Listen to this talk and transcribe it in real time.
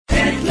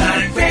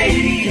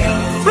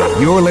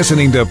You're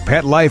listening to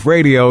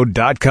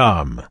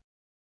PetLifeRadio.com.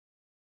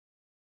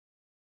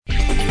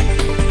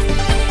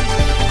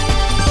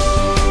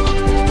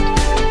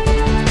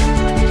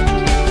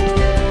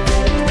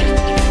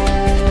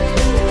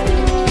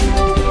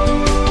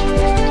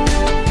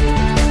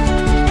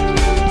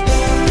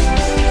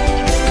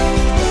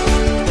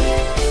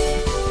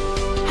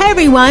 Hi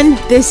everyone,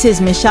 this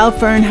is Michelle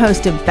Fern,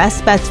 host of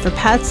Best Bets for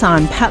Pets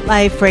on Pet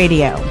Life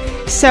Radio.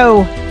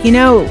 So,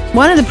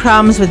 one of the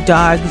problems with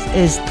dogs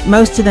is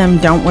most of them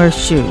don't wear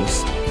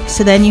shoes.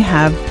 So then you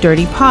have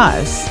dirty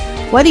paws.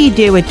 What do you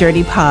do with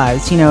dirty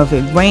paws? If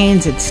it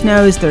rains, it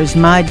snows, there's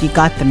mud, you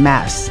got the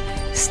mess.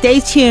 Stay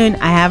tuned,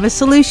 I have a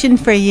solution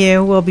for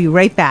you. We'll be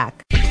right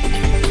back.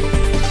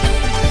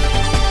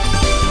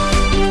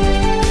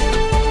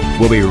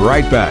 We'll be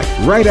right back,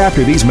 right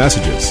after these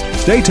messages.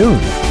 Stay tuned.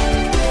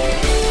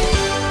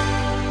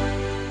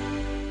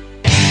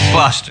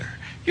 Buster,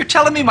 you're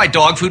telling me my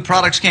dog food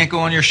products can't go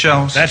on your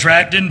shelves? That's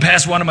right. Didn't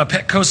pass one of my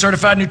Petco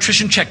certified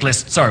nutrition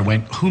checklists. Sorry,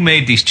 Wayne. Who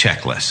made these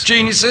checklists?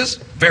 Geniuses.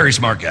 Very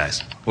smart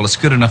guys. Well, it's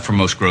good enough for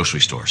most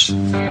grocery stores.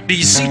 Do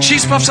you see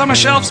cheese puffs on my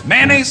shelves?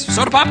 Mayonnaise?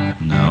 Soda pop?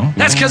 No.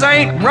 That's because I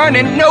ain't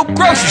running no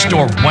grocery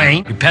store,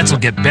 Wayne. Your pets will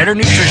get better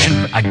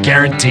nutrition, I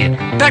guarantee it.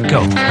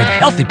 Petco, where the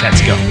healthy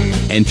pets go.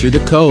 Enter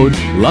the code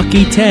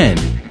LUCKY10,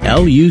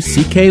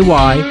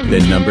 LUCKY, the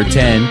number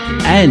 10,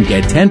 and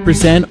get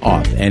 10%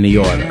 off any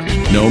order.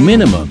 No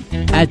minimum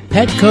at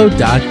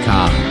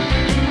Petco.com.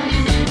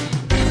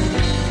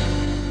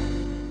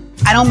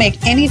 I don't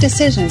make any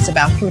decisions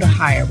about who to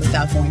hire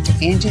without going to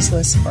Angie's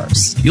List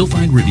first. You'll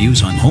find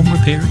reviews on home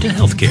repair to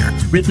healthcare,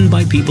 written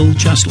by people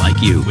just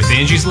like you. With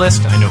Angie's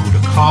List, I know who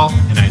to call,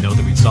 and I know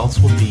the results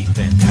will be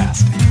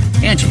fantastic.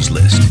 Angie's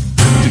List,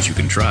 who you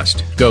can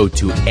trust. Go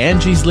to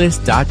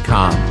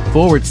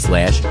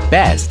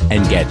angieslist.com/best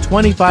and get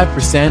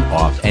 25%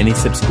 off any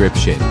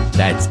subscription.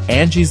 That's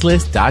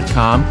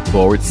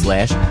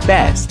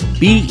angieslist.com/best,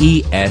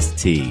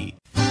 BEST.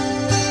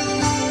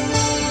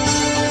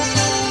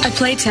 I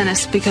play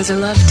tennis because I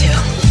love to.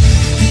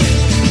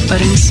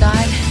 But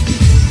inside,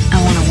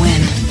 I want to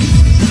win.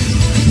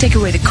 Take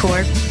away the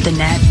court, the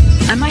net.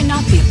 I might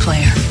not be a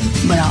player,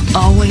 but I'll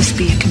always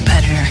be a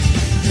competitor.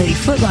 Lady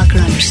Foot Locker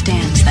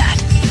understands that.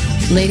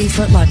 Lady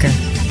Foot Locker,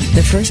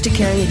 the first to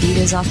carry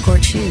Adidas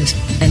off-court shoes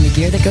and the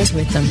gear that goes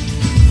with them.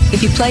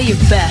 If you play your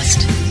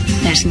best,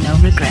 there's no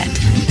regret.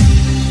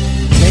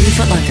 Lady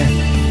Foot Locker,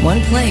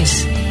 one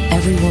place,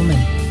 every woman.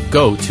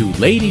 Go to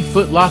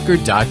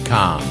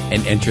ladyfootlocker.com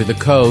and enter the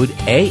code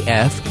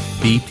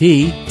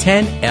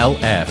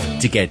AFBP10LF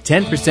to get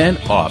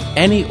 10% off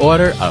any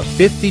order of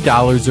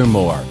 $50 or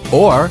more.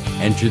 Or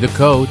enter the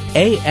code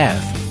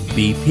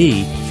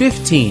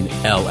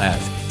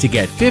AFBP15LF to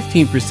get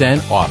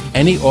 15% off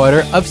any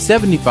order of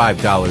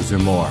 $75 or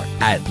more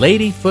at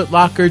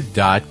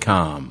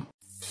ladyfootlocker.com.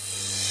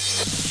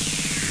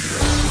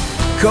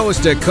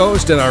 Coast to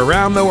coast and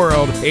around the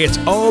world, it's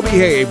Oh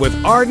Behave with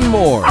Arden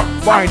Moore.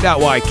 Find out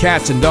why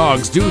cats and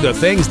dogs do the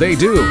things they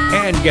do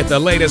and get the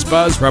latest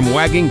buzz from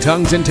wagging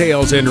tongues and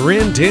tails in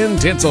Rin Tin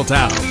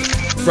Tinseltown.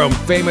 From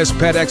famous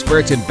pet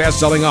experts and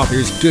best-selling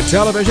authors to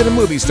television and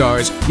movie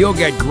stars, you'll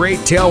get great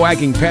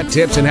tail-wagging pet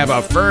tips and have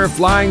a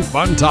fur-flying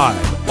fun time.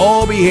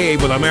 Oh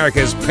Behave with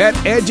America's pet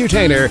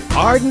edutainer,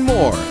 Arden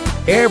Moore.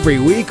 Every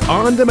week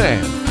on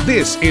demand.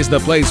 This is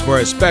the place for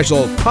a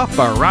special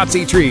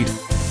paparazzi treat.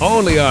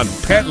 Only on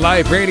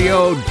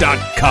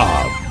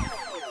PetLifeRadio.com.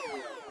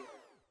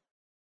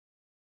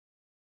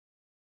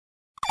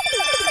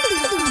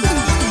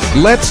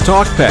 Let's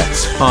Talk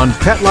Pets on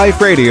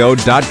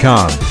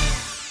PetLifeRadio.com.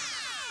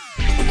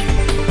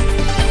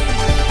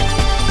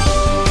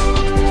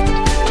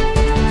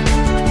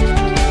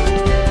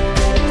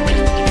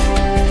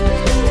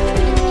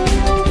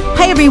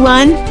 Hi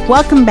everyone,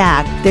 welcome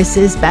back. This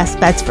is Best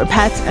Bets for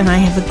Pets and I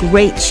have a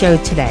great show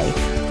today.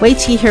 Wait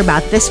till you hear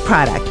about this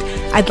product.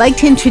 I'd like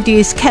to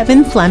introduce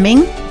Kevin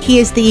Fleming. He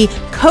is the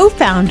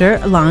co-founder,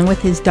 along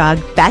with his dog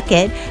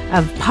Beckett,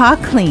 of Paw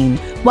Clean.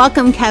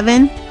 Welcome,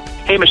 Kevin.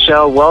 Hey,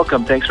 Michelle.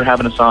 Welcome. Thanks for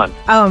having us on.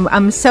 Oh,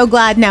 I'm so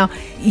glad. Now,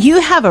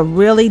 you have a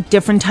really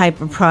different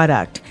type of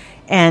product.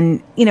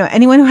 And,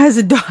 anyone who has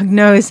a dog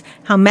knows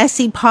how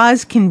messy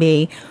paws can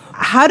be.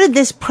 How did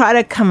this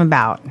product come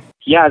about?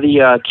 Yeah,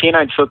 the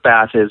Canine Foot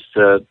Bath is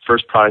the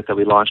first product that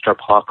we launched our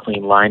Paw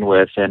Clean line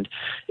with, and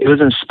it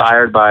was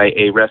inspired by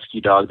a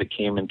rescue dog that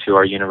came into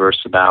our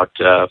universe about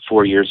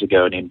 4 years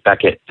ago named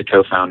Beckett, the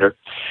co-founder.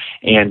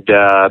 And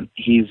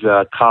he's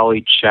a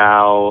Collie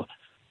Chow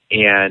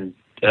and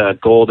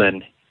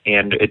Golden,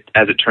 and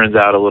as it turns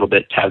out, a little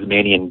bit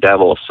Tasmanian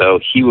Devil. So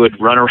he would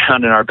run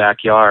around in our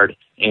backyard,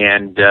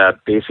 and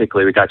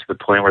basically we got to the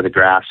point where the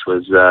grass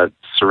was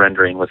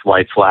surrendering with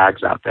white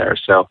flags out there.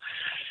 So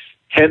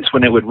hence,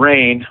 when it would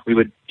rain,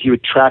 he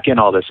would track in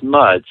all this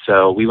mud.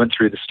 So we went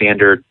through the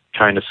standard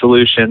kind of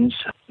solutions,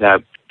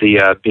 that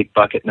the big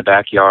bucket in the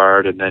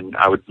backyard, and then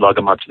I would lug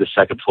him up to the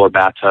second floor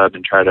bathtub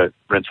and try to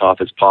rinse off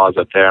his paws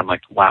up there. I'm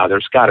like, wow,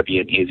 there's got to be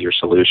an easier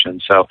solution.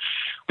 So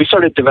we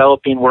started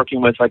working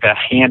with like a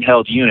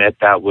handheld unit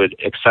that would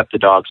accept the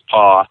dog's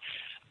paw,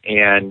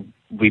 and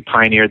we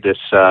pioneered this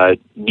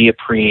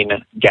neoprene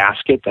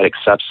gasket that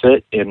accepts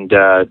it and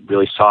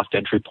really soft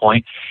entry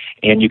point.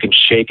 And you can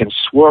shake and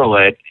swirl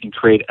it and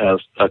create a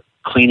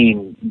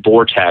cleaning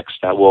vortex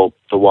that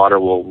the water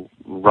will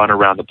run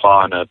around the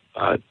paw in a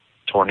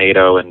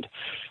tornado and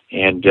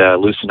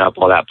loosen up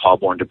all that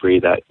paw-borne debris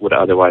that would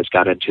otherwise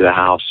got into the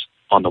house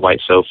on the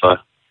white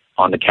sofa,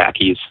 on the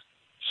khakis.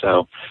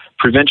 So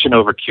prevention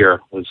over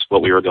cure was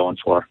what we were going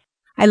for.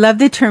 I love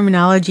the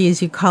terminology,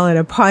 as you call it,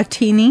 a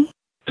pawtini.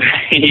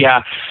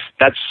 Yeah,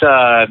 that's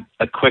a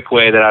quick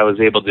way that I was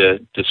able to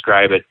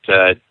describe it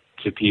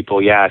to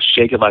people. Yeah,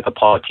 shake it like a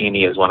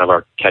pawtini is one of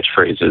our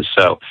catchphrases.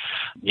 So,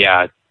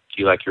 yeah, do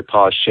you like your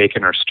paws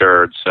shaken or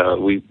stirred? So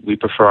we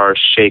prefer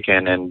ours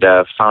shaken, and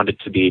found it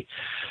to be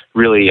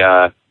really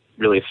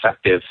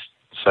effective.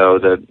 So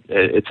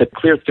it's a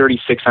clear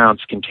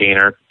 36-ounce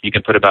container. You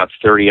can put about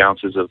 30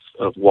 ounces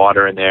of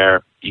water in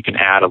there. You can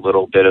add a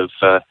little bit of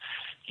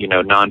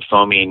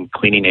non-foaming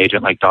cleaning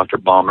agent like Dr.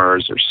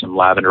 Balmer's or some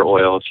lavender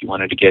oil if you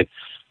wanted to get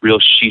real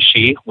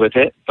shishi with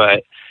it.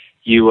 But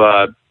you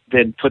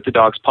then put the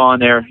dog's paw in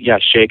there,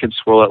 shake and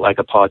swirl it like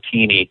a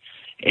pawtini.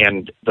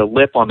 And the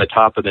lip on the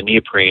top of the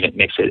neoprene, it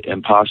makes it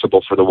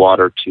impossible for the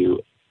water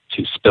to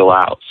spill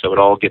out. So it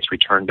all gets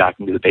returned back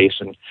into the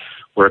basin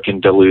where it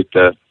can dilute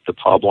the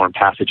paw-borne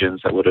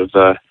pathogens that would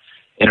have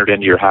entered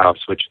into your house,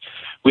 which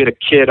we had a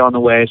kid on the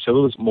way, so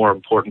it was more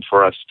important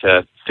for us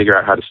to figure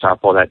out how to stop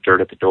all that dirt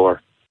at the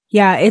door.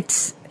 Yeah,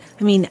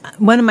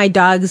 one of my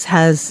dogs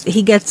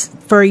he gets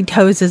furry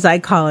toes, as I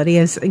call it. He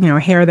has,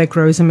 hair that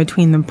grows in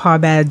between the paw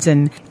beds,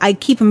 and I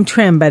keep him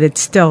trim, but it's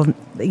still,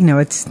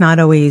 it's not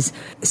always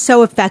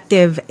so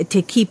effective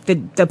to keep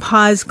the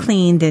paws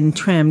cleaned and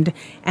trimmed.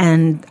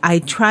 And I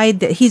tried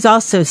that. He's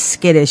also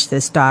skittish,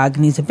 this dog,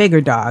 and he's a bigger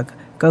dog.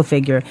 Go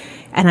figure.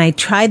 And I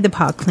tried the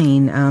paw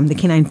clean, the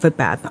canine foot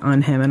bath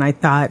on him, and I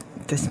thought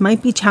this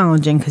might be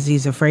challenging because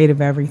he's afraid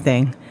of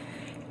everything.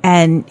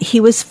 And he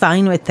was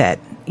fine with it.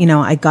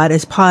 I got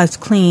his paws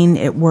clean.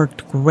 It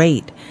worked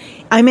great.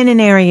 I'm in an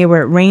area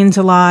where it rains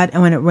a lot,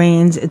 and when it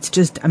rains, it's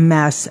just a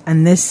mess.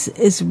 And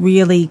this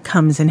really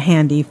comes in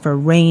handy for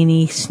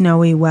rainy,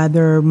 snowy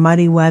weather,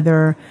 muddy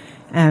weather.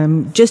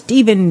 Just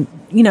even,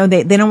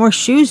 they don't wear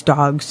shoes,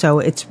 dogs. So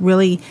it's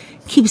really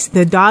keeps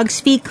the dog's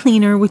feet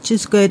cleaner, which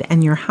is good,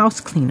 and your house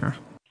cleaner.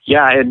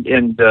 Yeah, and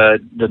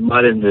the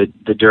mud and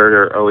the dirt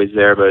are always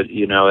there, but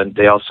and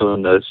they also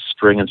in the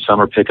spring and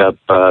summer pick up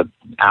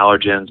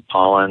allergens,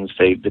 pollens.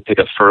 They pick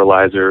up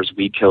fertilizers,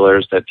 weed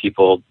killers that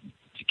people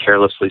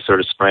carelessly sort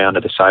of spray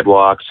onto the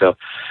sidewalk. So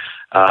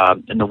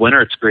in the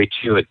winter, it's great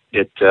too.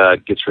 It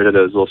gets rid of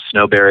those little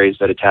snowberries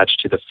that attach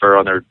to the fur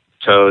on their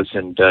toes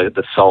and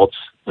the salts,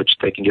 which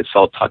they can get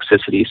salt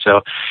toxicity.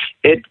 So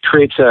it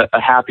creates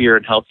a happier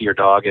and healthier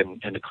dog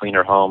and a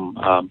cleaner home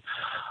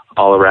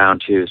all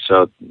around too.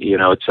 So,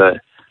 it's a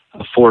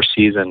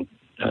 4-season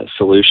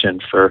solution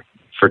for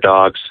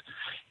dogs.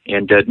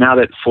 And now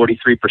that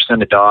 43%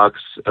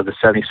 of the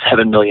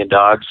 77 million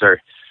dogs are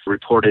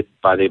reported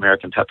by the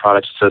American Pet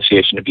Products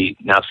Association to be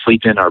now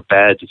sleeping in our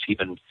beds, it's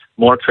even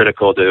more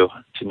critical to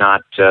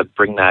not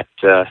bring that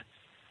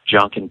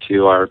junk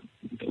into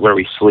where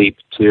we sleep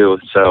too.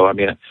 So,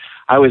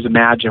 I always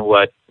imagine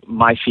what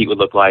my feet would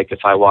look like if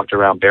I walked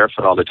around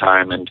barefoot all the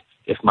time, and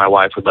if my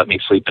wife would let me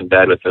sleep in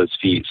bed with those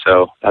feet.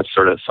 So that's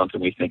sort of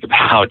something we think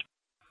about.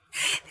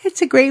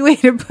 That's a great way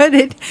to put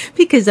it,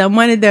 because I'm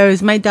one of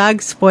those, my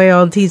dog's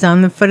spoiled. He's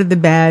on the foot of the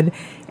bed,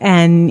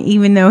 and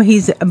even though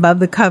he's above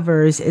the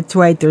covers, it's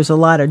right, there's a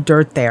lot of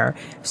dirt there.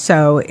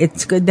 So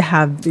it's good to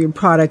have your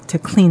product to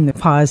clean the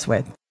paws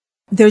with.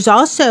 There's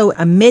also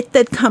a mitt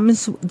that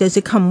does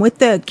it come with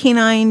the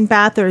canine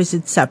bath, or is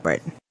it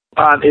separate?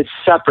 It's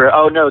separate.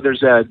 Oh no,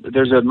 there's a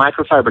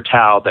microfiber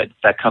towel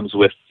that comes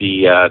with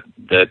the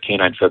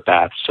canine foot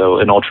bath. So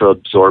an ultra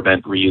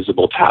absorbent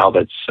reusable towel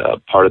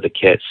that's part of the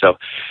kit. So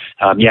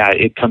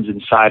it comes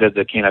inside of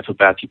the canine foot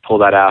bath. You pull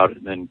that out,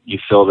 and then you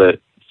fill it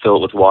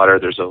with water.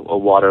 There's a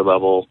water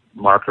level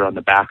marker on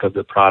the back of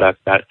the product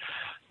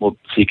so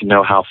you can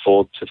know how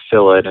full to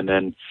fill it. And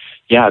then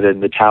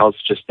the towel's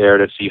just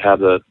there so you have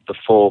the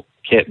full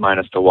kit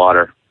minus the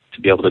water to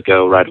be able to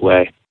go right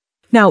away.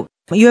 Now,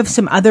 you have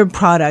some other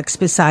products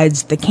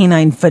besides the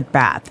canine foot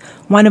bath.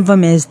 One of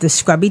them is the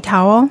scrubby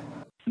towel.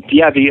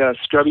 Yeah, the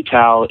scrubby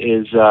towel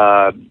is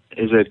a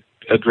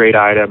great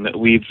item.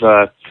 We've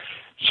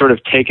sort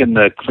of taken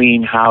the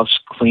clean house,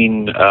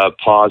 clean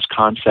paws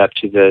concept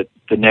to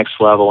the next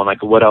level, and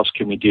like, what else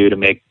can we do to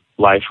make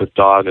life with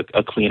dog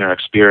a cleaner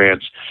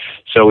experience?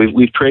 So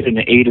we've created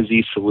an A to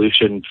Z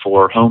solution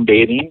for home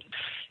bathing.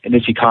 In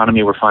this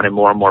economy, we're finding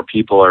more and more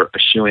people are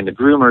eschewing the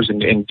groomers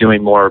and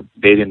doing more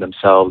bathing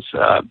themselves.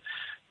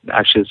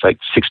 Actually, it's like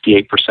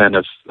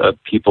 68% of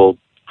people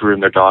groom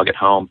their dog at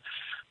home.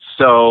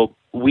 So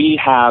we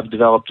have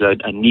developed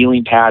a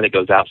kneeling pad that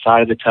goes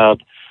outside of the tub,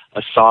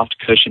 a soft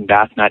cushion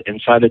bath mat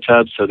inside the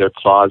tub so their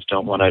claws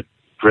don't want to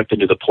grip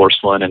into the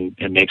porcelain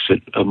and makes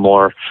it a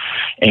more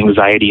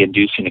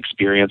anxiety-inducing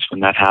experience when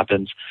that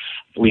happens.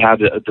 we have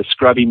the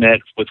scrubby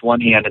mitt with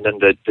one hand, and then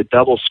the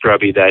double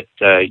scrubby that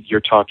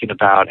you're talking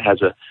about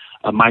has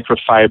a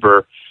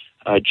microfiber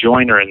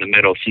joiner in the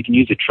middle, so you can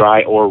use it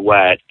dry or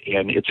wet,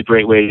 and it's a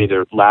great way to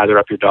either lather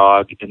up your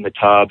dog in the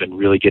tub and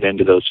really get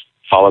into those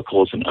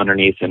follicles and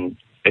underneath and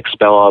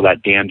expel all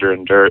that dander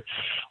and dirt,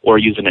 or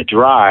using it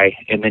dry,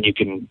 and then you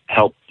can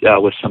help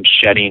with some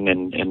shedding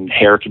and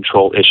hair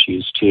control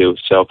issues too.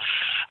 So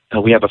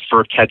we have a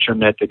fur catcher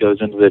mitt that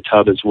goes into the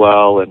tub as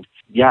well, and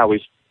yeah,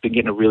 we've been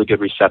getting a really good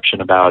reception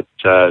about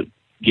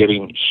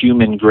giving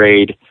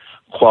human-grade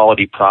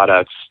quality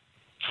products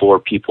for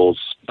people's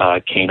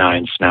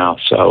canines now.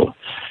 So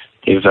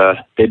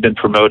they've been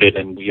promoted,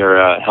 and we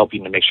are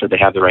helping to make sure they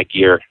have the right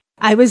gear.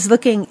 I was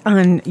looking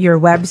on your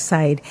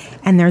website,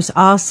 and there's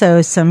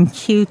also some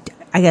cute,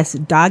 I guess,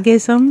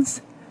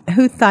 dogisms.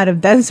 Who thought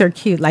of those are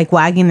cute, like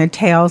wagging the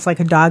tails like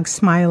a dog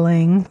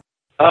smiling?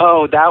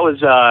 Oh, that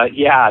was how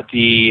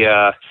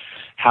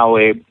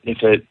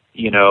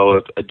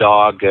a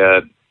dog.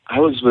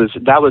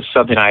 That was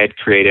something I had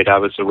created. I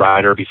was a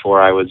rider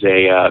before I was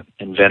a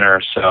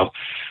inventor, so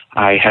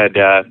I had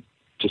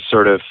just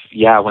sort of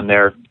when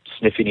they're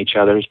sniffing each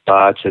other's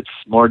butts, it's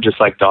more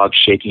just like dogs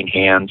shaking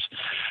hands,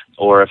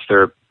 or if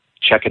they're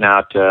checking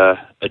out a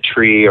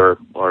tree, or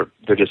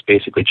they're just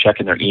basically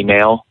checking their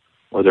email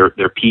or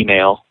their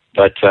P-mail.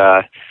 But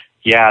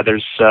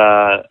there's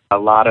a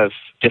lot of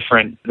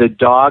different. The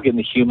dog and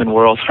the human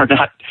world are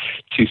not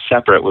too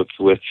separate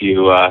with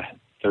you.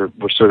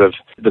 We're sort of,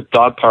 the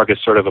dog park is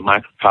sort of a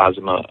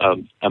microcosm,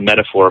 a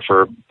metaphor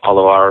for all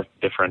of our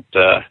different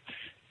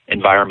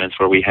environments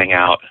where we hang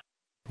out.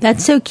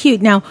 That's so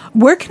cute. Now,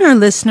 where can our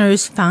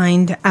listeners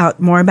find out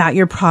more about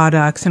your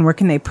products, and where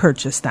can they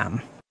purchase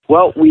them?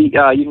 Well, you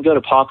can go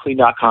to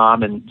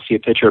pawclean.com and see a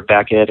picture of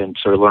Beckett and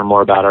sort of learn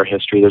more about our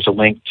history. There's a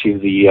link to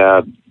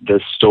the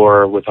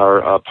store with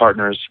our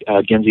partners,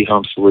 Ginsey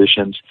Home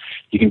Solutions.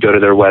 You can go to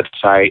their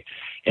website.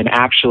 And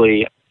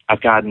actually,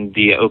 I've gotten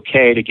the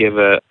okay to give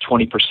a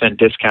 20%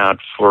 discount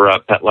for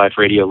Pet Life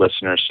Radio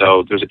listeners.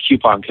 So there's a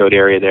coupon code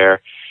area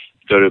there.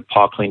 Go to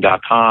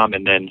pawclean.com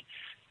and then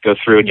go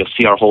through, and you'll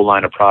see our whole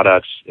line of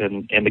products.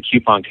 And the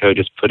coupon code,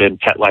 just put in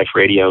Pet Life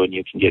Radio, and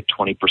you can get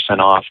 20%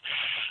 off.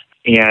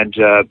 And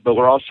but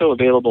we're also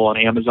available on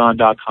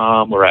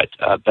Amazon.com. We're at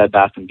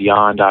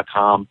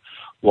BedBathAndBeyond.com,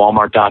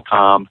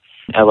 Walmart.com.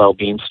 LL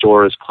Bean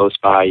store is close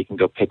by. You can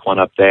go pick one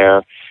up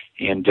there.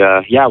 And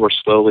we're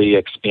slowly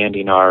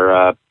expanding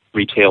our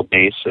retail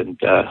base, and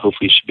hopefully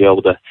you should be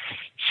able to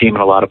see them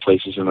in a lot of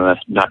places in the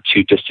not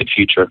too distant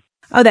future.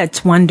 Oh,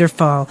 that's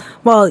wonderful.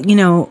 Well,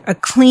 a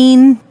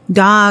clean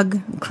dog,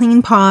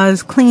 clean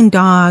paws, clean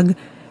dog,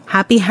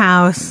 happy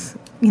house,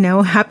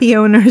 happy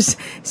owners.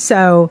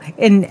 So,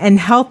 and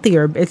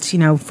healthier. It's,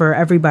 for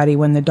everybody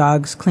when the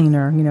dog's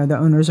cleaner, the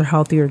owners are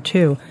healthier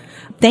too.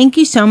 Thank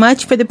you so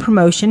much for the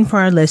promotion for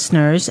our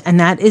listeners. And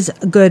that is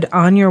good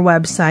on your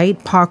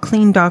website,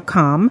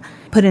 pawclean.com.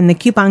 Put in the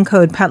coupon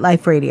code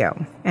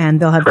PetLifeRadio, and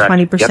they'll have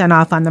 20%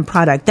 off on the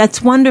product.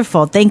 That's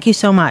wonderful. Thank you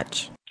so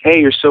much. Hey,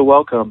 you're so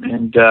welcome.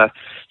 And,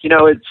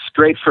 it's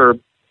great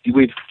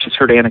we've just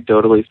heard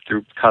anecdotally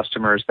through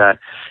customers that,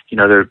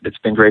 it's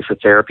been great for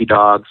therapy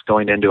dogs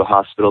going into a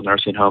hospital,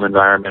 nursing home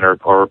environment,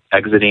 or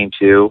exiting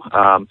too.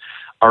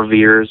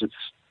 RVers,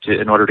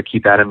 in order to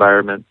keep that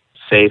environment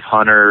safe.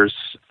 Hunters,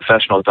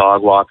 professional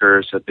dog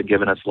walkers have been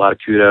giving us a lot of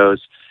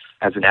kudos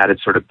as an added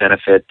sort of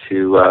benefit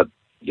to,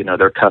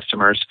 their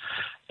customers.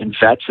 And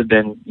vets have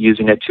been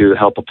using it to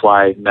help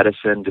apply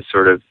medicine to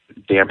sort of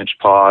damaged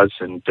paws.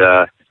 And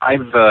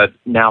I've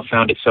now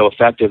found it so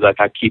effective, like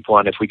I keep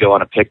one, if we go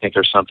on a picnic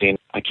or something,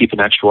 I keep an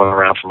extra one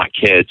around for my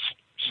kids.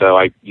 So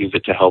I use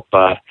it to help,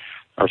 or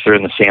if they're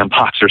in the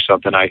sandbox or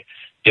something, I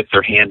dip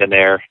their hand in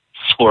there,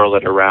 swirl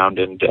it around,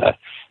 and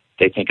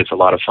they think it's a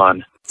lot of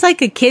fun. It's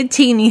like a kid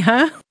teeny,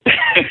 huh?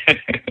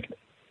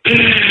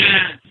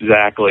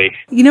 Exactly.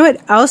 You know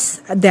what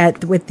else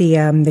that with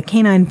the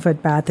canine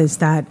foot bath is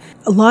that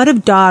a lot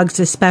of dogs,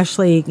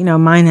 especially,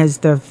 mine has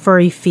the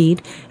furry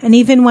feet, and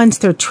even once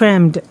they're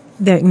trimmed,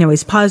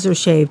 his paws are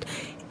shaved,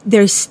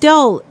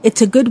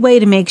 it's a good way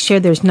to make sure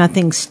there's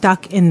nothing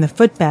stuck in the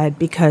footbed,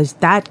 because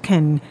that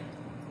can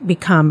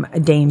become a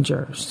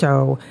danger.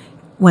 So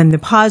when the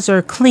paws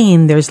are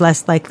clean, there's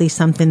less likely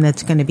something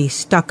that's going to be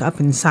stuck up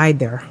inside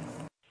there.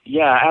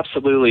 Yeah,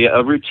 absolutely.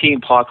 A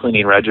routine paw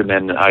cleaning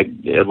regimen, I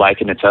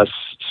liken it to us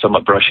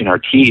somewhat brushing our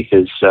teeth,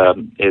 is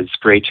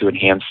great to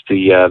enhance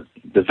the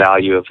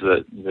value of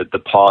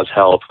the paw's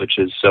health, which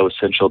is so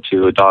essential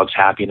to a dog's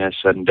happiness.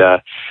 And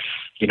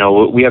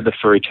we have the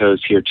furry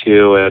toes here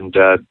too, and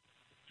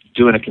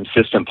doing a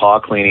consistent paw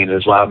cleaning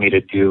has allowed me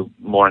to do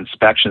more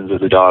inspections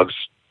of the dog's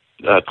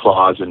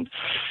claws and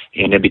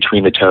in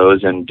between the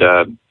toes. And,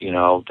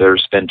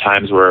 there's been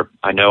times where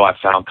I know I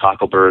found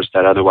cockleburs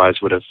that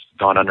otherwise would have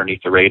gone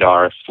underneath the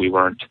radar if we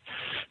weren't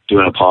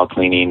doing a paw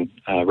cleaning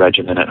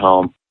regimen at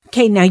home.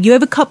 Okay, now you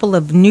have a couple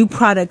of new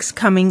products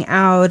coming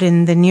out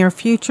in the near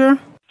future?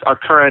 Our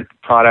current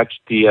product,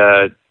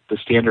 the the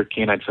standard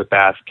canine foot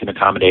bath can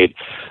accommodate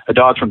a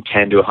dog from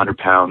 10 to 100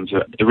 pounds.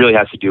 It really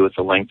has to do with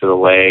the length of the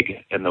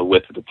leg and the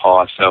width of the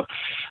paw. So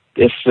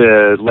if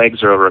the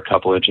legs are over a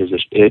couple inches,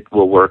 it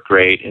will work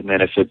great. And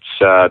then if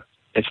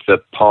the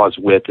paw's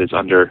width is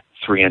under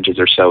 3 inches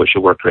or so, it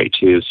should work great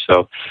too.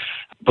 So,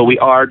 but we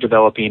are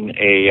developing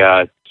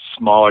a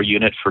smaller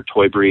unit for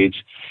toy breeds,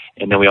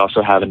 and then we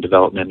also have in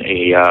development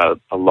a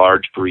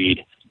large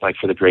breed, like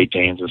for the Great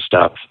Danes and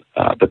stuff.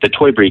 But the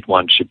toy breed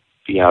one should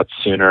be out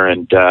sooner.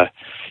 And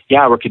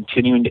we're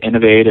continuing to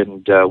innovate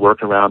and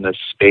work around this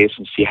space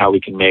and see how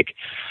we can make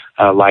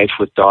life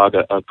with dog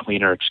a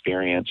cleaner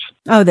experience.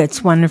 Oh,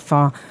 that's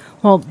wonderful.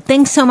 Well,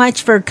 thanks so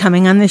much for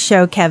coming on the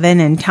show, Kevin,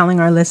 and telling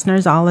our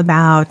listeners all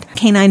about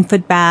Canine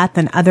Foot Bath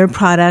and other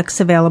products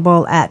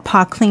available at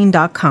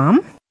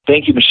pawclean.com.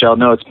 Thank you, Michelle.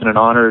 No, it's been an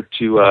honor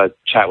to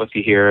chat with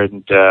you here.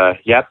 And,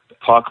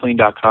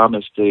 pawclean.com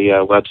is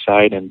the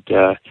website. And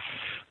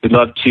we'd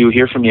love to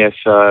hear from you if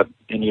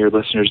any of your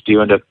listeners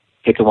do end up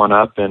picking one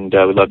up. And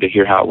we'd love to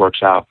hear how it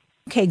works out.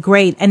 Okay,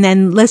 great. And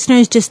then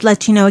listeners, just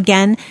let you know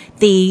again,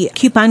 the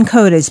coupon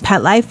code is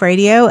Pet Life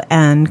Radio,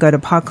 and go to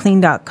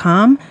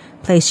pawclean.com,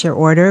 place your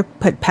order,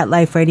 put Pet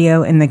Life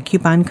Radio in the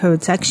coupon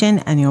code section,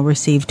 and you'll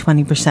receive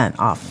 20%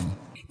 off.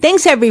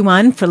 Thanks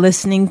everyone for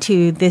listening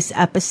to this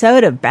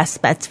episode of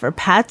Best Bets for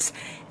Pets,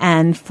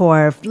 and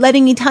for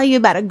letting me tell you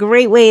about a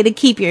great way to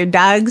keep your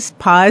dog's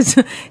paws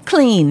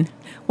clean.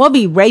 We'll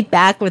be right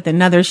back with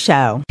another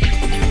show.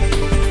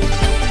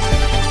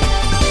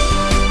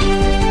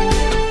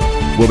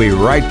 We'll be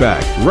right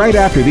back, right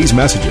after these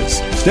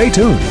messages. Stay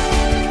tuned.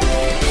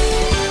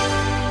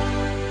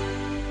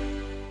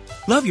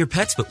 Love your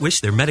pets but wish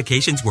their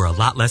medications were a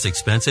lot less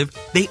expensive?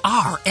 They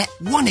are at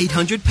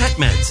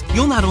 1-800-PET-MEDS.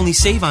 You'll not only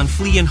save on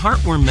flea and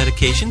heartworm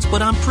medications,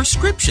 but on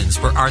prescriptions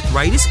for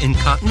arthritis,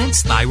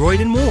 incontinence, thyroid,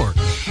 and more.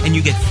 And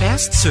you get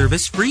fast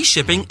service, free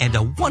shipping, and a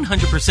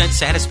 100%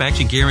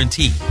 satisfaction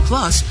guarantee.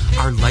 Plus,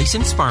 our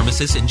licensed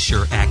pharmacists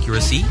ensure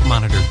accuracy,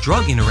 monitor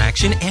drug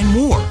interaction, and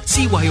more.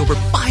 See why over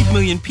 5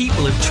 million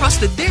people have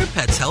trusted their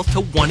pet's health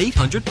to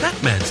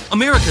 1-800-PET-MEDS,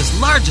 America's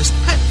largest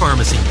pet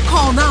pharmacy.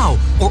 Call now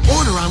or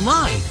order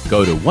online.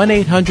 Go to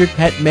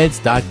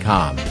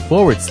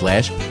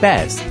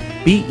 1-800-PetMeds.com/BEST,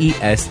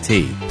 BEST,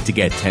 to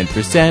get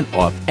 10%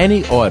 off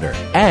any order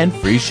and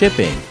free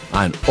shipping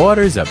on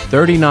orders of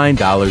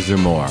 $39 or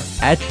more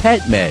at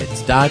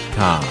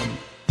PetMeds.com.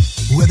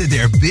 Whether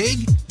they're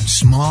big,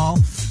 small,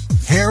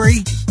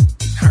 hairy,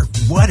 or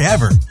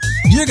whatever,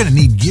 you're going to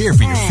need gear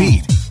for your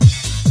feet.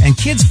 And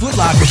Kids Foot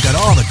Locker's got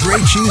all the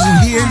great shoes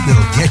and gear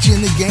that'll get you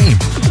in the game.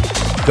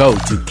 Go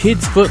to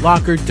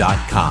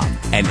kidsfootlocker.com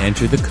and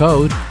enter the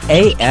code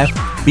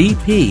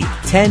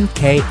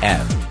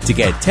AFBP10KF to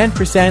get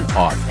 10%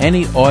 off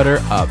any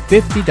order of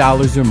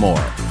 $50 or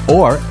more.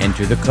 Or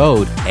enter the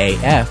code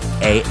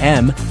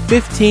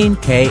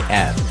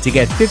AFAM15KF to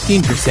get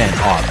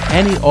 15% off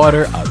any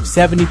order of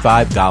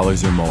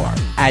 $75 or more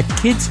at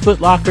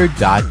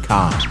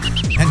kidsfootlocker.com.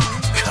 And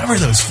cover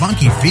those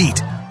funky feet.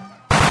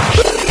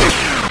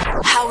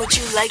 How would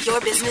you like your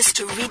business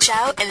to reach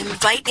out and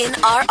invite in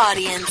our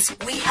audience?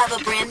 We have a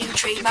brand new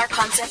trademark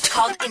concept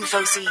called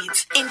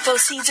InfoSeeds.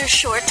 InfoSeeds are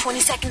short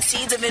 20-second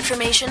seeds of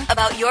information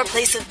about your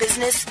place of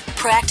business,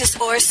 practice,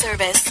 or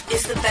service.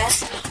 Is the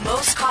best,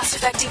 most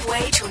cost-effective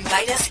way to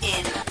invite us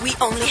in. We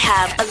only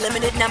have a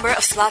limited number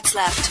of slots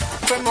left.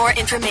 For more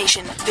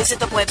information, visit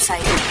the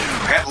website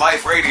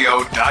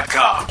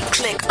PetLifeRadio.com.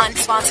 Click on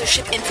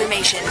sponsorship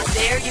information.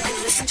 There you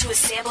can listen to a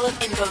sample of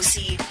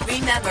InfoSeed.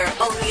 Remember,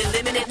 only a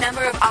limited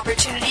number of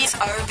opportunities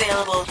are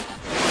available.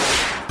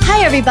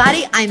 Hi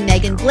everybody, I'm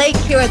Megan Blake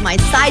here with my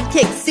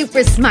sidekick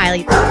Super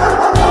Smiley,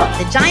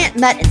 the giant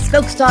mutt and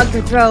spokes dog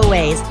for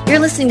throwaways. You're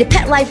listening to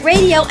Pet Life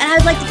Radio, and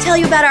I'd like to tell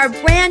you about our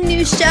brand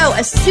new show,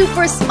 A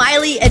Super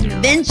Smiley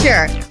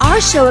Adventure.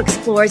 Our show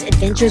explores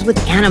adventures with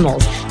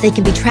animals. They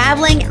can be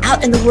traveling,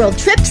 out in the world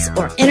trips,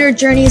 or inner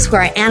journeys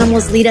where our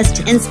animals lead us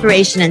to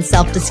inspiration and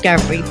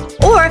self-discovery,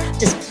 or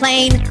just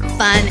plain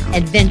fun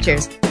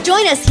adventures.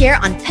 Join us here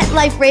on Pet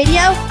Life Radio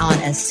on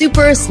A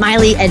Super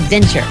Smiley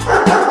Adventure.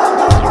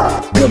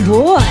 Good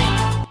boy.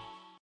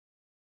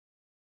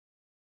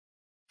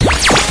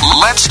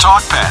 Let's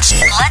talk pets.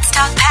 Let's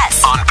talk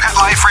pets On Pet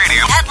Life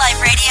Radio. Pet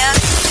Life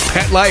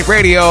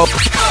Radio.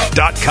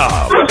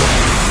 PetLifeRadio.com.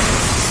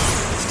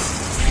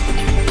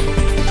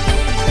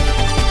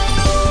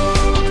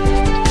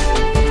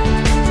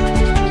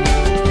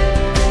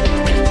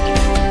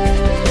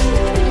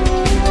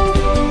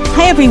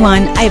 Hi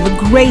everyone, I have a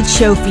great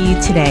show for you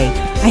today.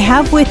 I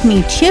have with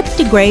me Chip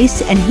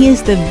DeGrace, and he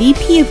is the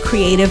VP of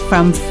Creative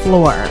from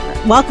Floor.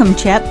 Welcome,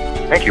 Chip.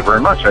 Thank you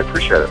very much. I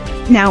appreciate it.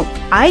 Now,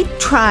 I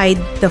tried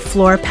the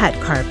Floor pet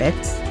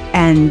carpets,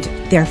 and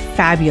they're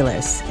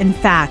fabulous. In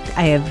fact,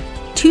 I have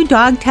 2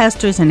 dog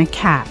testers and a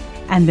cat,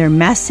 and they're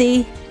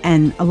messy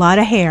and a lot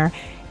of hair.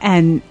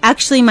 And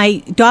actually,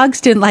 my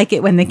dogs didn't like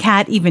it when the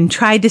cat even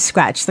tried to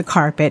scratch the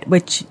carpet,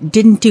 which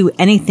didn't do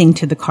anything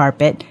to the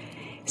carpet.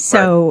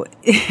 So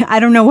right. I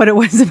don't know what it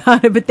was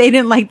about it, but they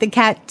didn't like the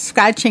cat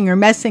scratching or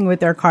messing with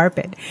their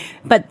carpet.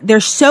 But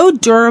they're so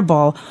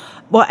durable.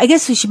 Well, I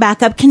guess we should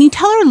back up. Can you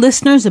tell our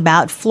listeners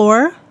about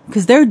Floor?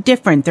 Because they're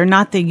different. They're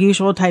not the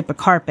usual type of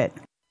carpet.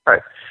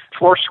 Right.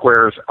 Floor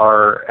squares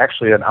are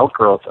actually an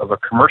outgrowth of a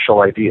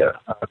commercial idea,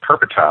 a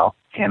carpet tile,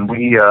 and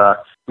we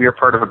are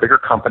part of a bigger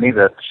company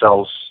that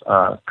sells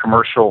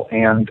commercial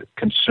and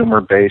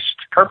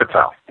consumer-based carpet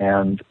tile.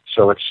 And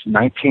so it's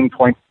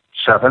 19.7.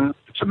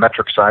 It's a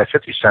metric size,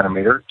 50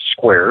 centimeter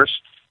squares,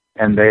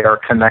 and they are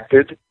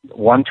connected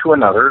one to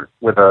another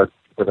with a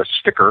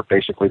sticker,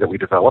 basically, that we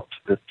developed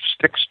that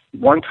sticks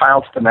one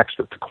tile to the next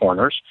at the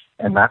corners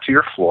and not to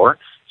your floor.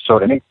 So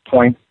at any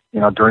point,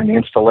 during the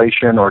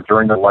installation or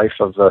during the life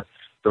of the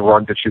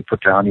rug that you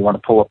put down, you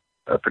want to pull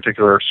a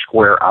particular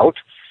square out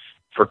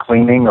for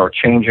cleaning or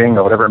changing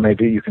or whatever it may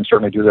be, you can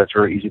certainly do that. It's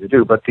very easy to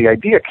do. But the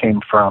idea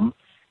came from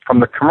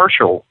the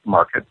commercial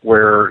market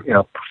where,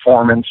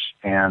 performance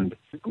and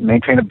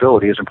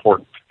maintainability is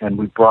important. And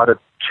we brought it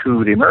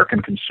to the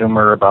American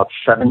consumer about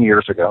 7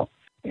 years ago.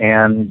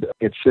 And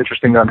it's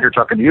interesting that I'm here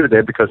talking to you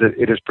today because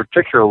it is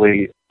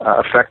particularly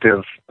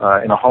effective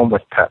in a home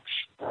with pets.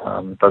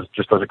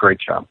 Just does a great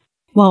job.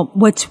 Well,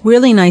 what's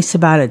really nice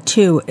about it,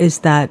 too, is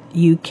that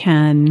you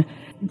can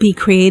be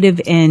creative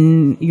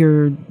in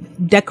your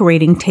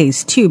decorating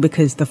taste, too,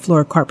 because the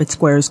floor carpet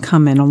squares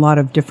come in a lot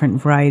of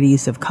different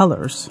varieties of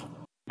colors.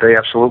 They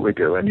absolutely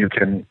do. And you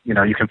can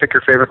pick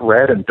your favorite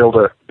red and build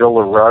a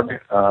rug,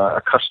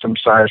 a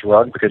custom-sized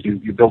rug, because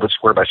you build it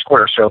square by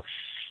square. So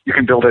you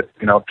can build it,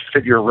 to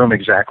fit your room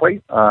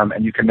exactly,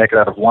 and you can make it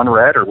out of one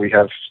red, or we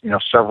have,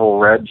 several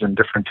reds and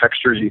different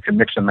textures you can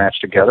mix and match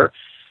together,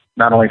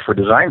 not only for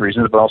design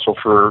reasons, but also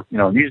for,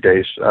 these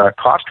days,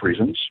 cost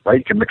reasons, right?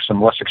 You can mix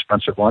some less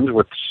expensive ones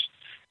with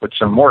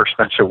some more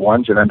expensive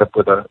ones and end up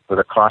with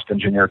a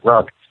cost-engineered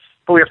rug.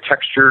 But we have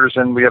textures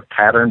and we have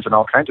patterns and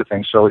all kinds of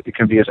things, so it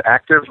can be as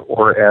active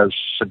or as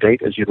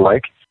sedate as you'd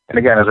like. And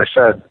again, as I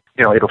said,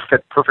 it'll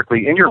fit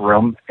perfectly in your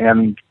room,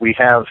 and we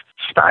have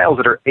styles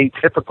that are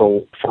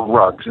atypical for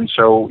rugs. And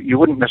so you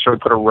wouldn't necessarily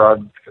put a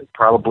rug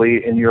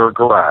probably in your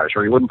garage,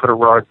 or you wouldn't put a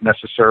rug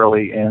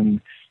necessarily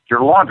in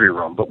your laundry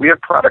room. But we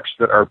have products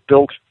that are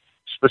built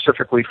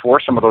specifically for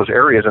some of those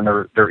areas, and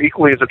they're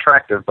equally as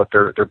attractive, but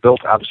they're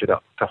built obviously to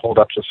hold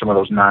up to some of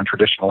those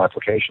non-traditional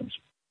applications.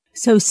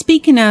 So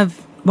speaking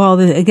of, well,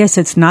 I guess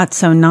it's not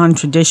so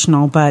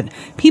non-traditional, but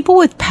people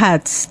with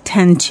pets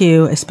tend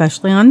to,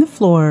 especially on the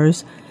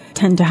floors,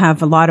 tend to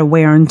have a lot of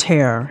wear and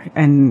tear,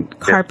 and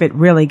carpet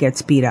really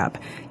gets beat up.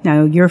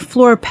 Now, your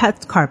floor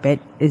pet carpet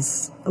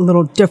is a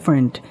little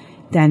different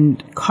than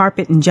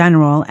carpet in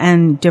general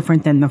and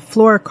different than the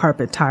floor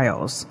carpet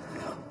tiles.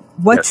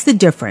 What's the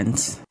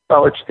difference?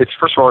 Well, it's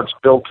first of all, it's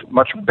built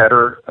much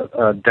better,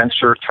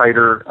 denser,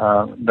 tighter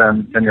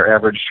than your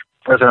average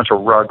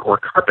residential rug or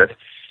carpet.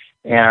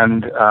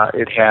 And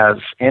it has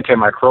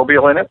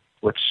antimicrobial in it,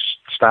 which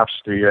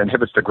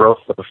inhibits the growth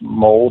of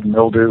mold,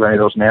 mildew, any of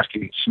those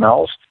nasty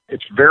smells.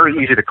 It's very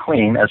easy to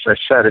clean. As I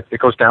said, it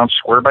goes down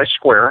square by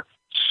square.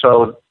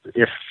 So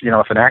if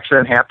an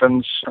accident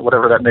happens,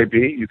 whatever that may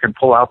be, you can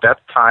pull out that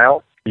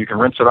tile, you can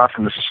rinse it off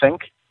from the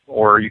sink,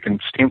 or you can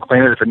steam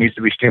clean it if it needs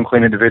to be steam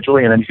cleaned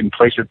individually, and then you can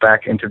place it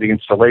back into the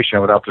installation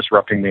without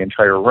disrupting the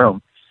entire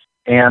room.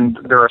 And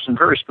there are some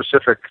very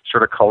specific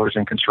sort of colors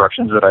and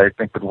constructions that I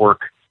think would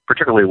work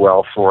particularly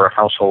well for a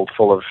household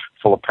full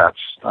of pets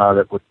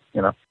that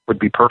would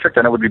be perfect,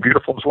 and it would be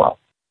beautiful as well.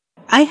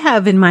 I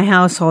have in my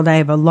household, I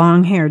have a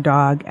long-haired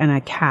dog and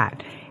a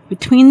cat.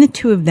 Between the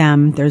two of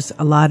them, there's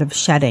a lot of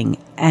shedding,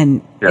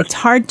 and it's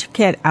hard to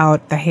get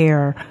out the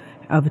hair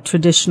of a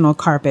traditional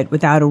carpet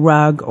without a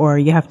rug, or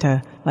you have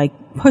to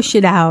push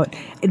it out.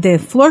 The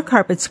floor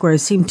carpet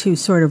squares seem to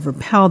sort of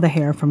repel the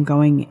hair from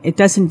going. It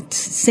doesn't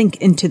sink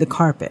into the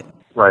carpet.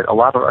 Right. A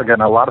lot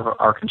of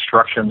our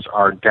constructions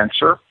are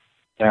denser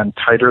and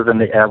tighter than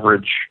the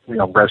average,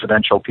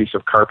 residential piece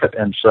of carpet.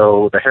 And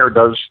so the hair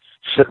does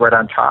sit right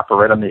on top or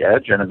right on the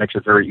edge, and it makes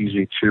it very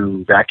easy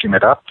to vacuum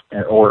it up,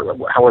 or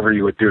however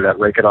you would do that,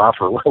 rake it off,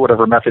 or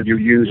whatever method you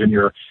use in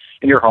your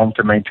home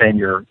to maintain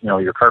your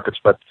carpets.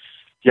 But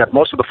yeah,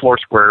 most of the floor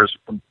squares,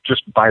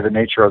 just by the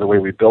nature of the way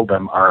we build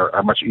them, are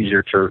much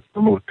easier to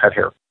remove pet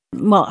hair.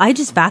 Well, I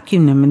just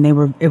vacuumed them,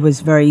 and it was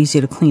very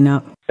easy to clean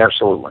up.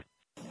 Absolutely.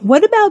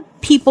 What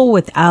about people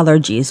with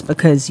allergies?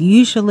 Because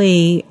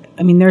usually,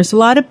 there's a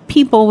lot of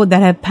people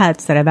that have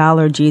pets that have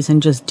allergies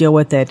and just deal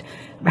with it.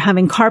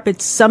 Having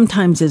carpets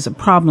sometimes is a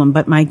problem,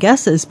 but my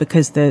guess is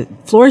because the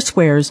floor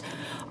squares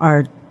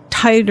are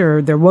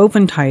tighter, they're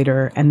woven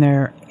tighter, and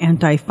they're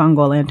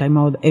antifungal,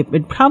 anti-mold, it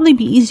would probably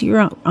be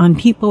easier on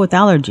people with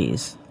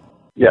allergies.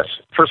 Yes.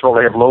 First of all,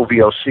 they have low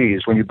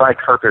VOCs. When you buy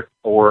carpet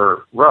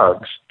or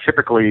rugs,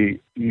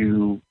 typically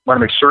you want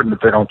to make certain that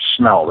they don't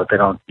smell, that they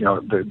don't,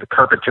 the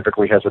carpet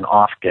typically has an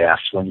off gas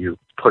when you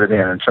put it in,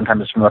 and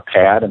sometimes it's from the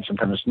pad and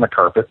sometimes it's from the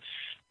carpet.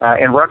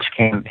 And rugs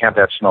can have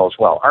that smell as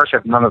well. Ours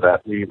have none of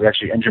that. We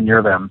actually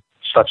engineer them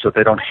such that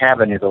they don't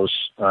have any of those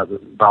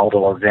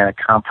volatile organic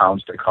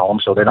compounds, they call them,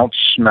 so they don't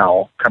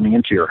smell coming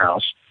into your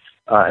house.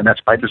 And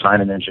that's by design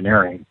and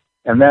engineering.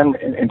 And then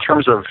in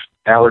terms of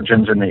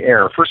allergens in the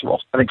air, first of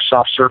all, I think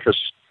soft surface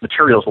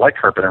materials like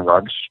carpet and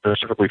rugs,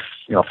 specifically,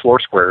 floor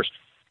squares,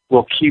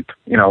 will keep,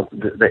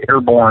 the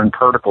airborne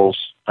particles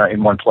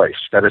in one place.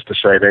 That is to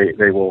say,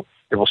 they will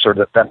sort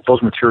of, that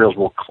those materials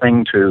will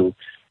cling to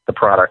the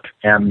product,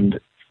 and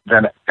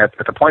then at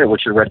the point at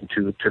which you're ready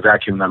to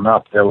vacuum them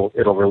up,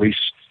 it'll release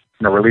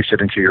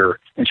it into your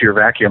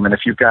vacuum. And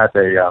if you've got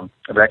a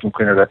vacuum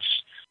cleaner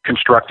that's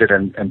constructed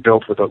and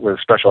built with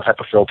special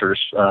HEPA filters,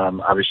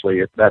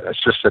 obviously that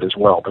assists it as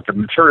well. But the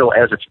material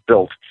as it's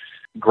built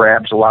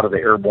grabs a lot of the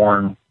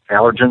airborne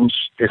allergens.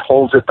 It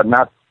holds it, but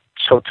not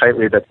so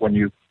tightly that when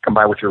you come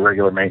by with your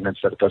regular maintenance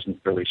that it doesn't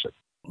release it.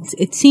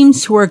 It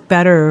seems to work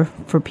better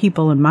for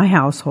people in my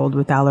household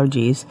with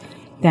allergies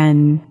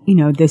than,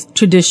 this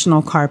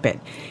traditional carpet.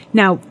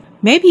 Now,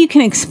 maybe you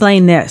can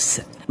explain this.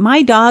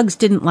 My dogs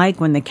didn't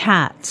like when the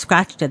cat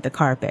scratched at the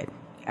carpet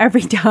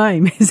every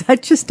time. Is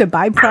that just a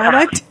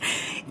byproduct?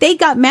 They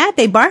got mad.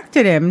 They barked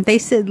at him. They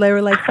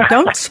were like,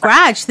 don't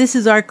scratch. This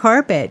is our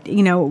carpet.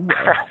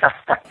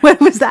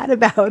 What was that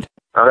about?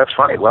 Oh, that's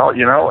funny. Well,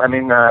 in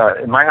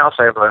my house,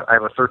 I have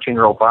a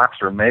 13-year-old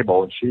boxer,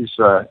 Mabel, and she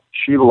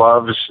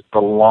loves the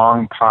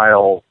long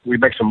pile. We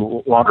make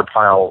some longer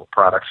pile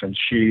products, and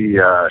she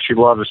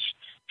loves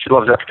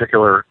that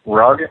particular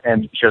rug,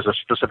 and she has a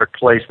specific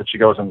place that she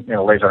goes and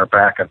lays on her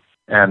back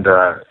and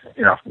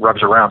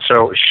rubs around.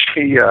 So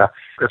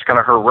it's kind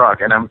of her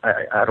rug. And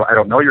I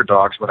don't know your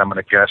dogs, but I'm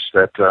going to guess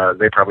that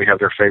they probably have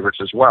their favorites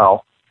as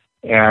well.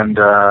 And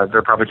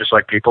they're probably just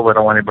like people. They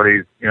don't want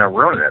anybody,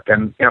 ruining it.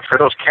 And for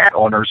those cat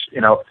owners,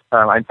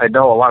 I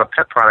know a lot of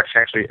pet products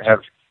actually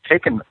have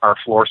taken our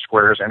floor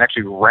squares and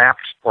actually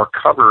wrapped or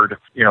covered,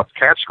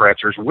 cat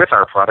scratchers with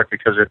our product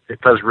because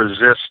it does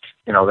resist,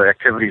 the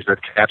activities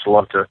that cats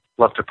love to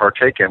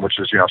partake in, which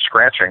is,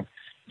 scratching.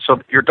 So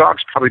your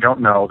dogs probably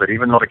don't know that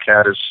even though the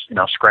cat is,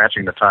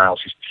 scratching the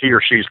tiles, he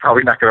or she's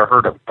probably not going to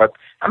hurt them. But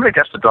I'm going to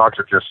guess the dogs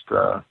are just,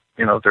 they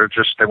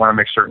want to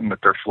make certain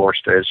that their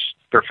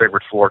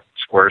favorite floor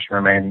squares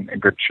remain in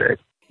good shape.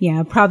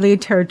 Yeah, probably a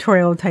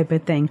territorial type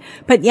of thing.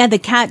 But yeah, the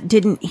cat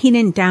didn't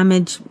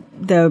damage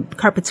the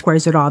carpet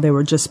squares at all. They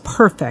were just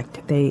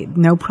perfect.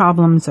 No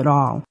problems at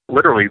all.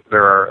 Literally,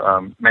 there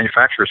are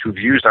manufacturers who've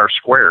used our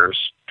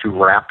squares to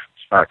wrap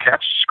cat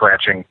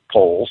scratching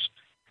poles.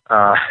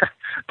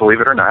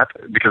 Believe it or not,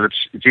 because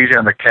it's easy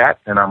on the cat,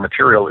 and our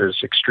material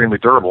is extremely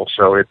durable,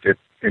 so it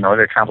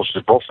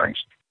accomplishes both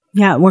things.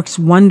 Yeah, it works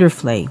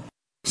wonderfully.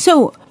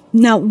 So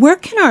now, where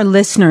can our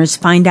listeners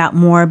find out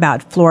more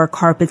about floor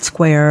carpet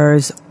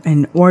squares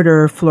and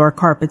order floor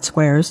carpet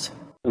squares?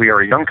 We are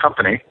a young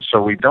company,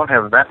 so we don't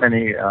have that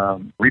many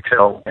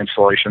retail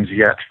installations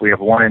yet. We have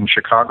one in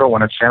Chicago,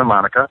 one in Santa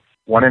Monica,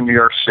 one in New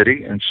York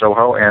City, in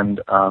Soho,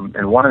 and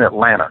one in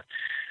Atlanta.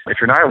 If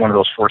you're not in one of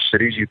those four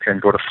cities, you can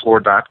go to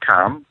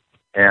floor.com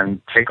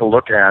and take a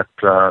look at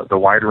the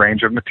wide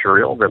range of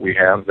material that we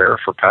have there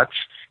for pets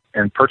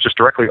and purchase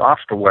directly off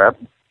the web,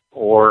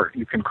 or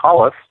you can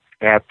call us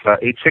at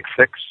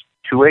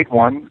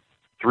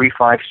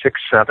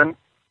 866-281-3567,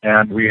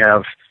 and we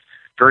have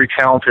very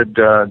talented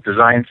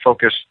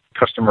design-focused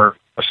customer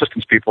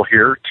assistance people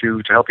here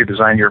to help you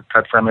design your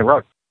pet-friendly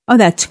rug. Oh,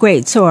 that's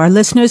great. So our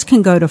listeners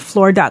can go to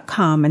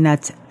floor.com, and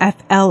that's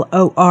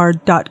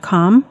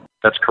FLOR.com?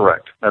 That's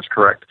correct.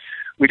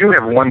 We do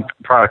have one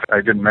product, I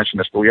didn't mention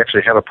this, but we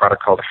actually have a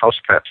product called House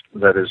Pet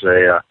that is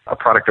a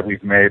product that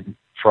we've made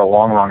for a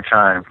long, long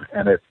time,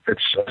 and it's a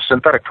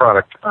synthetic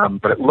product,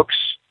 but it looks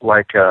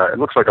like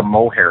a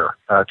mohair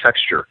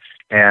texture.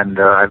 And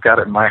I've got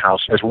it in my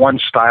house as one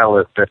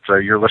style that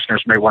your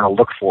listeners may want to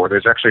look for.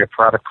 There's actually a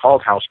product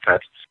called House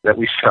Pet that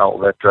we sell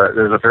that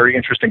there's a very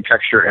interesting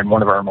texture and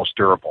one of our most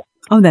durable.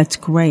 Oh, that's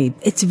great.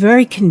 It's a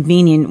very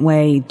convenient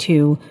way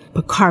to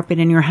put carpet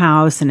in your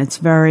house, and it's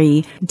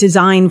very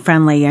design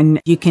friendly, and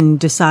you can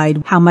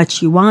decide how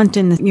much you want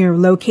in your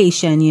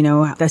location,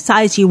 the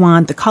size you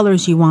want, the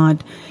colors you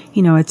want.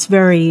 It's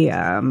very,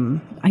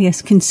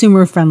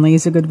 consumer friendly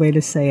is a good way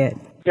to say it.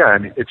 Yeah, I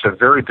mean, it's a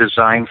very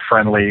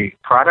design-friendly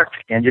product,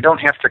 and you don't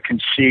have to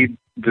concede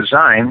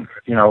design,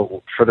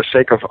 for the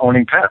sake of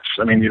owning pets.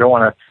 I mean, you don't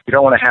want to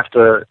have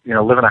to,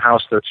 live in a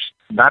house that's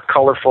not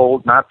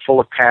colorful, not full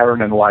of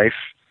pattern and life.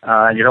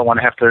 You don't want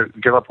to have to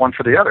give up one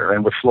for the other.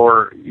 And with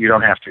Floor, you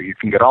don't have to. You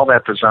can get all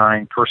that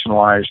design,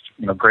 personalized,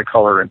 great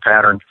color and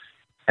pattern,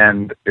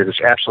 and it is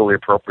absolutely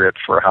appropriate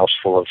for a house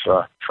full of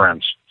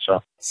friends.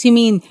 So you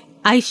mean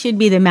I should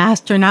be the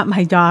master, not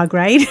my dog,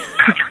 right?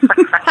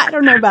 I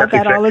don't know about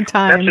that all the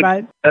time,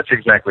 but that's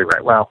exactly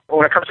right. Well,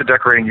 when it comes to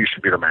decorating, you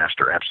should be the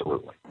master,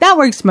 absolutely. That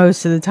works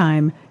most of the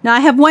time. Now, I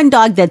have one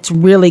dog that's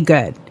really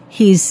good.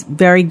 He's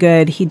very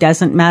good. He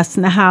doesn't mess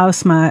in the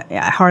house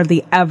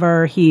hardly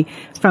ever.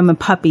 From a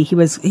puppy,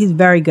 he's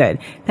very good.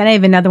 Then I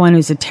have another one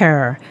who's a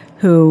terror,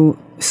 who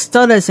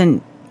still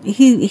doesn't.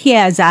 He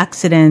has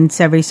accidents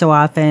every so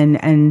often,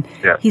 and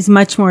he's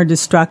much more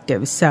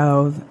destructive.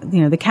 So,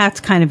 the cat's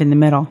kind of in the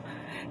middle.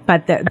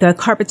 But the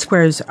carpet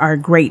squares are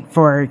great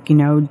for,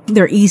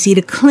 they're easy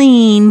to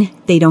clean.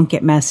 They don't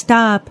get messed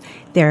up.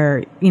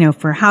 They're,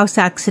 for house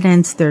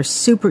accidents, they're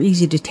super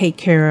easy to take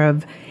care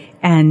of.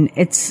 And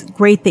it's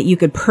great that you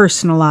could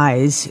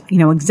personalize,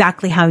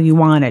 exactly how you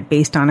want it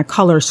based on a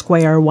color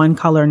square, one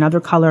color, another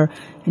color,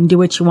 and do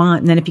what you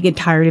want. And then if you get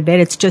tired of it,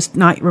 it's just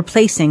not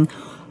replacing,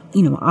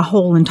 a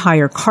whole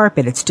entire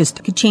carpet. It's just,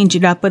 you could change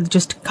it up with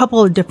just a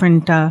couple of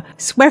different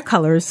square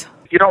colors.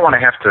 You don't want to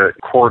have to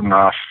cordon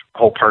off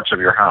whole parts of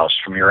your house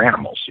from your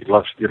animals. You'd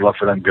love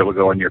for them to be able to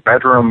go in your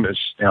bedroom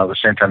the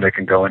same time they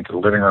can go into the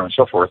living room and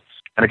so forth.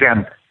 And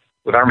again,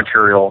 with our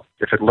material,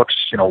 if it looks,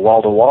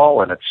 wall to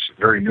wall and it's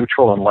very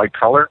neutral and light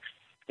color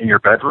in your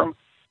bedroom,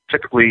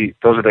 typically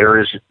those are the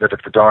areas that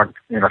if the dog,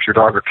 if your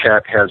dog or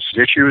cat has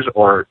issues,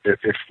 or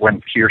if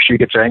when he or she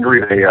gets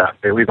angry,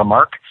 they leave a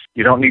mark,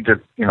 you don't need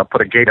to,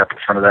 put a gate up in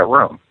front of that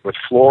room. With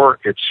Floor,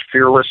 it's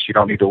fearless. You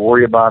don't need to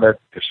worry about it.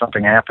 If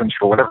something happens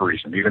for whatever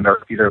reason,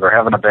 either they're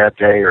having a bad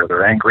day or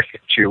they're angry at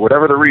you,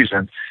 whatever the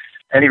reason,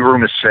 any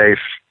room is safe.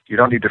 You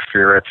don't need to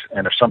fear it.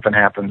 And if something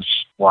happens,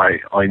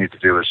 all you need to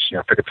do is,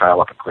 pick a tile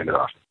up and clean it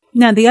off.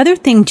 Now, the other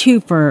thing, too,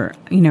 for,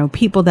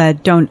 people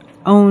that don't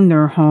own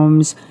their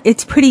homes,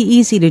 it's pretty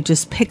easy to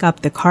just pick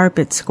up the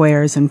carpet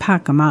squares and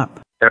pack them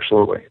up.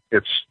 Absolutely.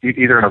 It's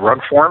either in a rug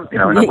form,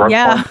 in a rug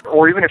form,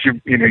 or even if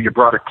you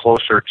brought it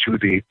closer to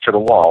the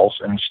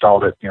walls and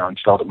installed it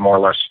more or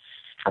less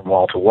from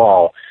wall to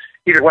wall.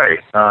 Either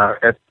way,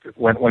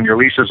 when your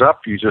lease is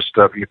up, you just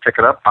you pick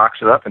it up, box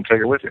it up, and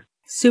take it with you.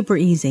 Super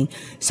easy.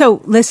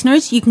 So,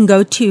 listeners, you can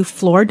go to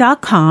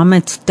floor.com.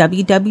 It's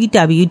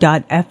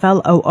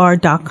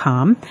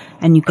www.flor.com,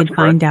 and you can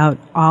find out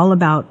all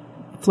about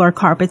Floor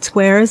carpet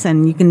squares,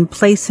 and you can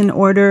place an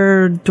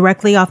order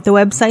directly off the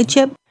website,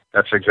 Chip.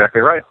 That's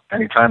exactly right.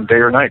 Anytime, day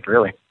or night,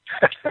 really.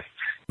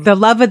 The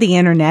love of the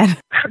internet.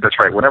 That's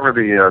right. Whenever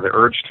the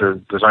urge to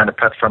design a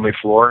pet-friendly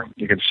floor,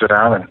 you can sit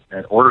down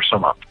and order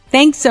some up.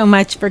 Thanks so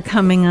much for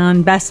coming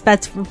on Best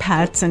Bets for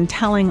Pets and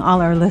telling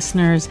all our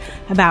listeners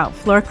about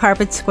Floor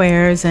carpet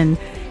squares and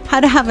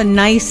how to have a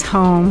nice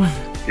home.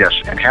 Yes,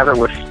 and have it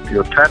with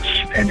your pets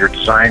and your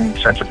design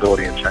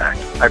sensibility intact.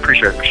 I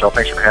appreciate it, Michelle.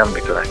 Thanks for having me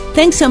today.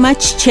 Thanks so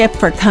much, Chip,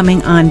 for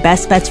coming on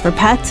Best Bets for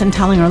Pets and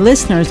telling our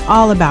listeners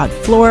all about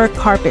Floor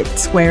carpet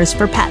squares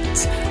for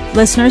pets.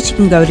 Listeners, you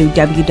can go to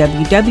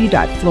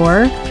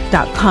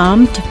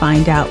www.floor.com to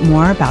find out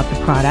more about the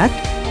product.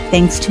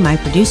 Thanks to my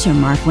producer,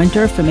 Mark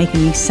Winter, for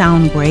making me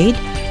sound great.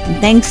 And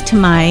thanks to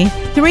my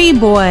 3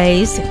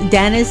 boys,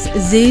 Dennis,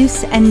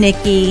 Zeus, and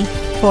Nikki,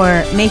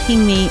 for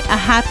making me a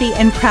happy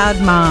and proud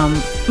mom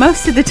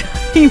most of the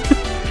time.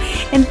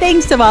 And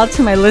thanks of all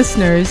to my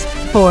listeners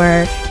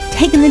for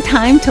taking the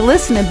time to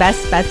listen to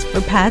Best Bets for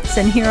Pets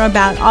and hear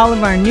about all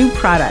of our new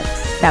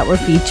products that we're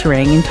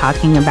featuring and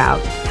talking about.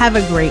 Have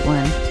a great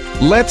one.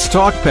 Let's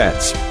Talk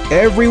Pets,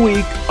 every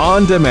week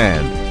on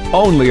demand,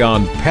 only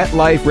on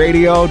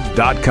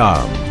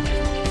PetLifeRadio.com.